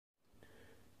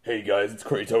Hey guys, it's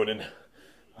Kreytonin.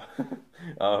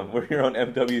 We're here on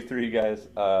MW3, guys,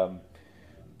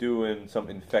 doing some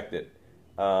Infected.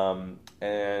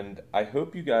 And I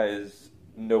hope you guys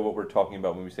know what we're talking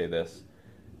about when we say this.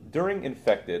 During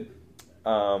Infected,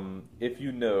 if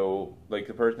you know, like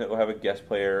the person that will have a guest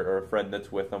player or a friend that's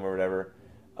with them or whatever,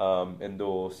 and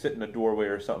they'll sit in a doorway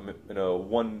or something in a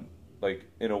one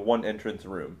entrance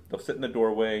room. They'll sit in the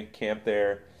doorway, camp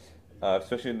there.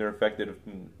 Especially when they're infected, if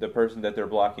the person that they're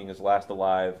blocking is last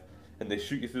alive, and they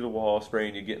shoot you through the wall,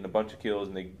 spraying you, getting a bunch of kills,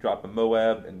 and they drop a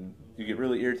Moab, and you get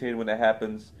really irritated when that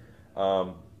happens.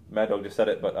 Maddog just said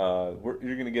it, but you're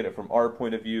going to get it from our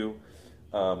point of view.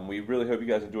 We really hope you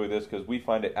guys enjoy this, because we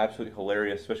find it absolutely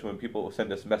hilarious, especially when people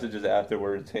send us messages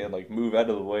afterwards saying, like, move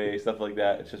out of the way, stuff like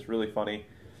that. It's just really funny.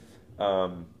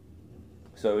 So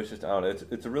it's just, I don't know,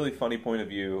 it's a really funny point of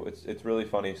view. It's really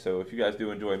funny, so if you guys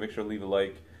do enjoy, make sure to leave a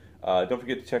like. Don't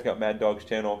forget to check out Maddog's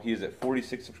channel. He's at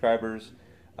 46 subscribers.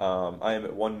 I am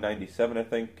at 197, I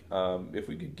think. If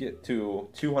we could get to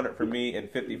 200 for me and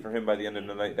 50 for him by the end of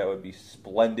the night, that would be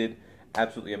splendid.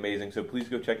 Absolutely amazing. So please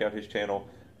go check out his channel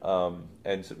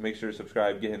and make sure to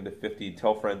subscribe, get him to 50,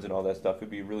 tell friends and all that stuff. It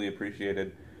would be really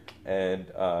appreciated. And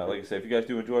like I said, if you guys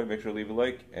do enjoy, make sure to leave a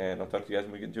like, and I'll talk to you guys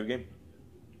when we get into a game.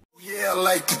 Yeah, I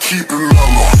like to keep it mellow.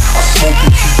 I smoke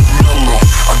and keep it mellow.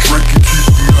 I drink and keep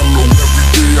it mellow.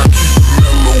 Every day I keep it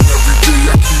mellow. Every day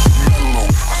I keep it mellow.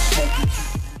 I smoke and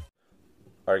keep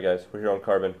it. Alright guys, we're here on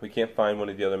Carbon. We can't find one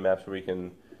of the other maps where we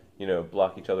can,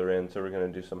 block each other in, so we're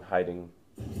going to do some hiding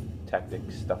tactic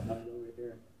stuff.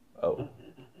 Oh.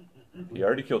 You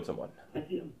already killed someone. I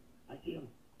see him. I see him.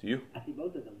 Do you? I see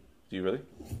both of them. Do you really?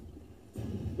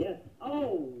 Yes.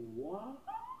 Oh, what?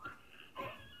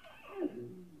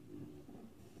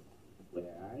 Where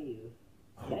are you?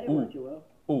 That didn't work too well.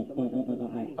 Ooh.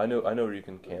 I know where you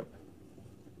can camp.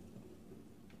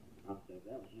 I'll say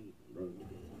that was you.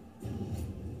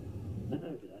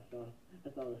 I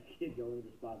saw this kid go into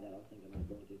the spot that I was thinking I was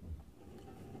going to.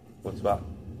 What spot?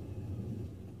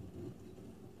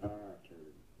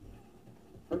 Turd.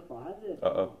 First of all, how did it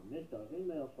missed though? If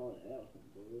anybody else saw that, that was some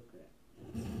bull crap.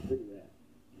 Pretty bad.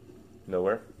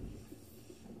 Nowhere?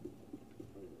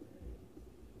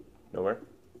 Nowhere?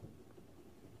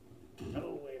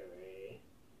 Nowhere, eh?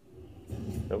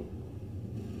 Nope.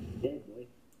 Dead boy.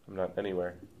 I'm not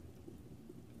anywhere.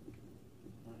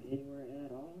 Not anywhere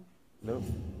at all? Nope.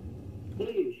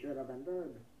 Please shut up and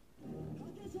burn.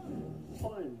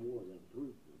 I'm more than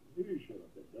proof. Please shut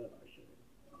up and burn, I say.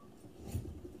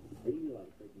 Are you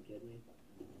like freaking kidding me?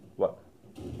 What?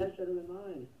 That should have been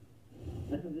mine.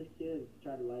 This kid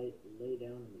tried to lay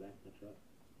down in the back of the truck.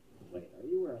 Wait, are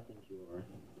you where I think you are?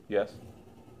 Yes.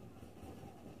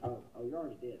 Oh, you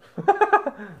already did. I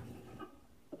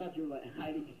thought you were like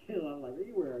hiding still. I'm like,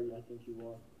 where are you? I think you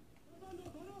are.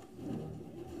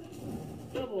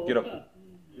 Double. Get him.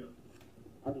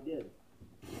 Already did.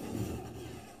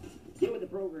 Get with the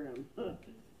program.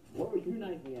 What were you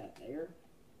knifing at? There?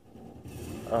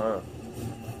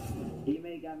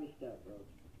 Teammate got me stuck, bro.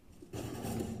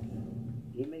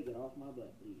 Teammate, get off my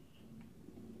butt, please.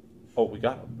 Oh, we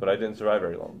got him, but I didn't survive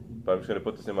very long. But I'm just going to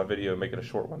put this in my video and make it a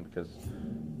short one because,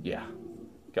 yeah,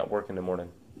 got work in the morning.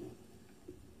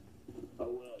 Oh,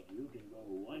 well, you can go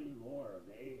one more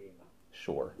game.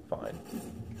 Sure, fine.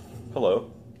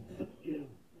 Hello. Get him.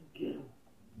 Get him.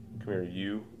 Come here,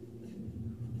 you.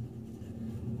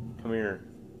 Come here.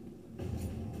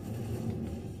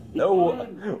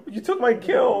 No! You took my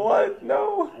kill! What?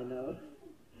 No! I know.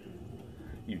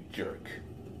 You jerk.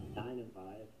 9 and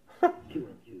 5. 2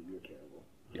 and 2. You're terrible.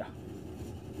 Yeah.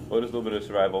 Well, there's a little bit of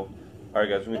survival. Alright,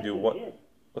 guys, we're going to do what?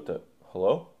 What the?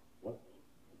 Hello? What?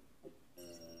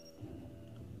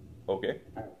 Okay.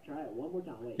 Alright, try it one more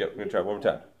time. Wait. Yep, we're going to try it one more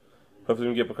time. Hopefully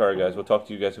we can get Bakara, guys. We'll talk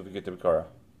to you guys if we get to Bakara.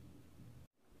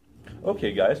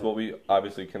 Okay, guys. Well, we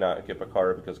obviously cannot get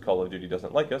Bakara because Call of Duty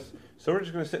doesn't like us. So we're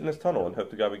just going to sit in this tunnel and hope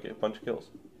to God we get a bunch of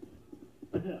kills.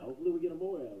 Hopefully we get a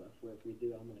bullet out of us. Where if we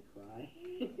do, I'm going to cry.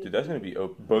 Dude, that's going to be...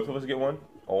 both of us get one?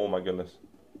 Oh, my goodness.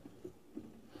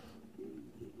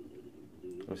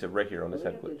 Let me sit right here on this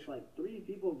head glitch. It's like 3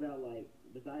 people got, like,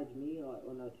 besides me, or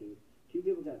no, 2. 2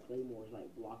 people got claymores,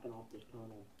 like, blocking off this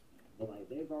tunnel. But, like,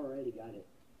 they've already got it.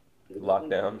 Locked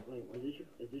down?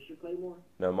 Is this your claymore?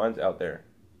 No, mine's out there.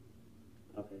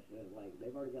 Okay, so, like,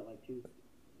 they've already got, like, 2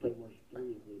 claymores,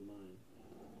 3 including mine.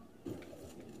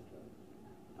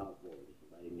 Oh, boy, this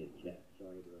is I didn't get a chat.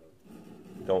 Sorry, bro.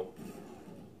 Don't.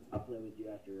 I'll play with you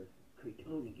after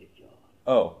Kreytonin gets you off.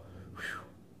 Oh.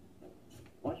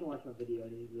 Watch my video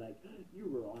and he's like, you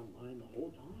were online the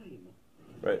whole time.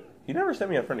 Right. He never sent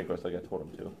me a friend request like I told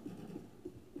him to.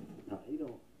 No, you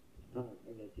don't.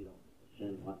 I guess you don't.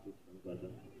 send lots of friends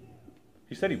like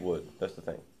He said he would. That's the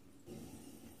thing.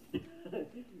 that.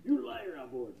 You liar on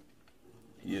board.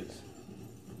 He is.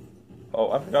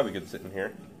 Oh, I forgot we could sit in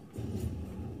here.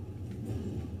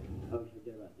 Oh,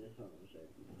 forget about this. Hold on a second.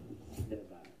 Forget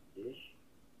about dish.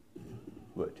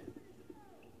 What?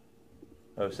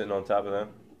 I was sitting on top of them.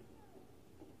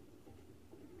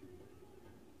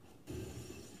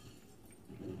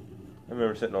 I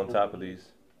remember sitting on top of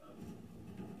these.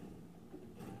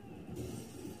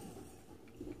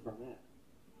 From that.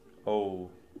 Oh,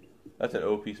 that's an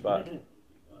OP spot.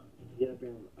 Get up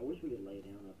here. I wish we could lay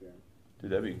down up here.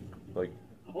 Dude, that'd be, like,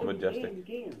 Oh, majestic. You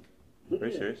can. Look Are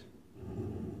you at serious?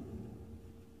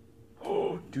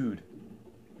 Oh, dude.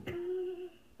 I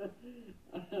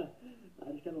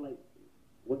just kind of like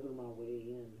whipping my way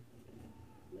in.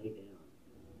 Lay down.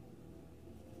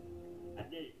 I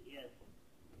did it. Yes.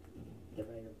 Get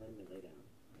right here in front of me. Lay down.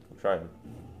 I'm trying.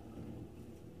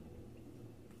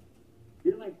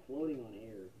 You're like floating on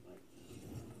air.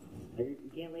 Like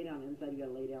you can't lay down inside. You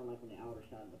gotta lay down like on the outer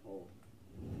side of the pole.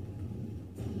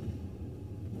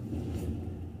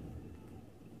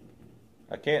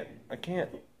 I can't.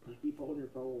 Just keep holding your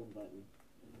phone button.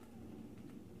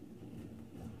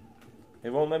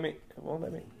 It won't let me.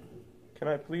 Can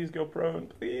I please go prone?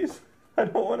 Please. I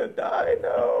don't want to die.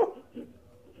 No.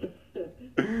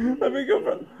 Let me go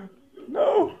prone.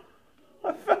 No.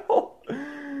 I fell.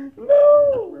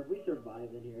 No. Where we survive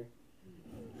in here.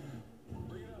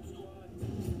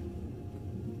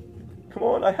 Come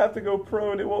on, I have to go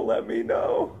prone. It won't let me.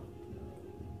 No.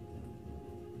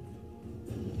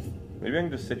 Maybe I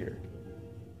can just sit here.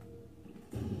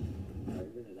 You're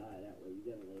gonna die that way. You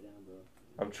gotta lay down, bro.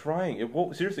 I'm trying. It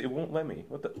won't. Seriously, it won't let me.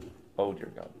 What the? Oh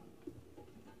dear God.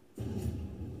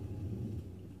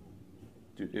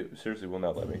 Dude, it seriously will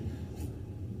not let me.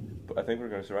 But I think we're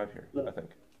gonna survive here. Look. I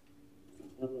think.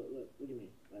 Look at me.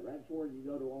 Like right before you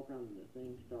go to walk around the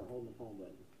thing, start holding the phone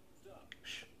button.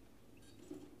 Shh.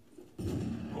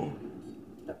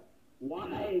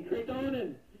 Why?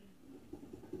 Kreytonin!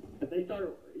 If they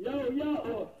start,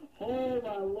 yo, oh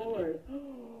my lord.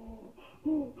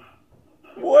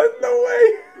 What? No way.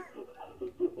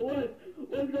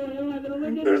 What's going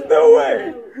on? There's no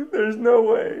way. There's no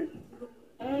way.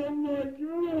 Oh my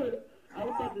god. I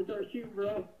was about to start shooting,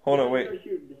 bro. Hold on,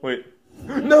 wait.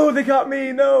 No, they got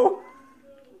me. No.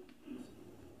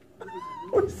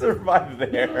 We survived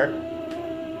there.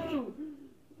 No!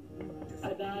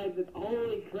 I died, but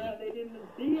holy crap, they didn't even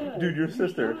see us. Dude, your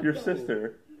sister. shot Your them.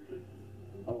 sister.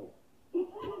 Oh.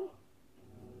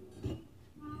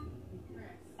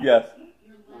 Yes.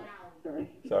 Sorry.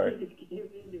 Sorry. Just came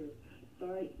into it.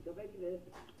 Sorry. Go back to this.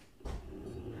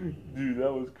 Dude,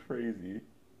 that was crazy.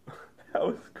 That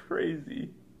was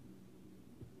crazy.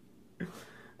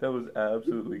 That was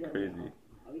absolutely crazy.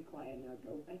 I'll be quiet now.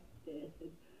 Go back to this.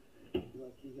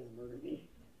 Look, she's gonna murder me.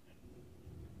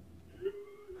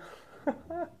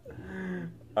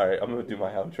 Alright, I'm gonna do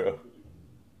my outro.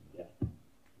 Yeah.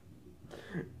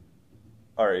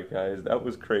 Alright guys, that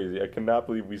was crazy. I cannot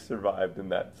believe we survived in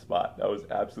that spot. That was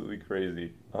absolutely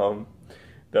crazy. That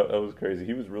was crazy.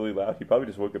 He was really loud. He probably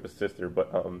just woke up his sister,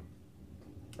 but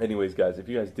anyways guys, if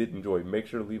you guys did enjoy, make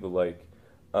sure to leave a like.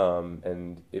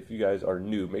 And if you guys are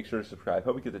new, make sure to subscribe.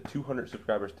 Help me get to 200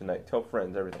 subscribers tonight. Tell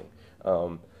friends, everything.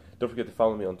 Don't forget to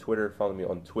follow me on Twitter, follow me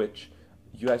on Twitch.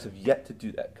 You guys have yet to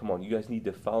do that. Come on, you guys need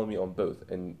to follow me on both.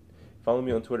 And follow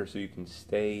me on Twitter so you can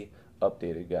stay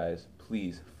updated, guys.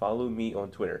 Please, follow me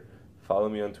on Twitter. Follow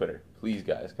me on Twitter. Please,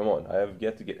 guys, come on. I have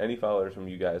yet to get any followers from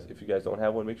you guys. If you guys don't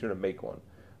have one, make sure to make one.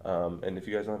 And if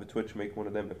you guys don't have a Twitch, make one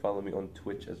of them and follow me on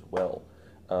Twitch as well.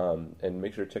 And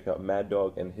make sure to check out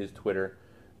Maddog and his Twitter.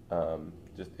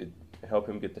 Help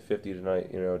him get to 50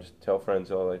 tonight, just tell friends,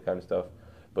 all that kind of stuff.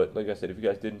 But like I said, if you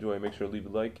guys did enjoy, make sure to leave a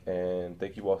like, and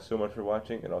thank you all so much for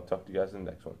watching, and I'll talk to you guys in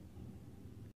the next one.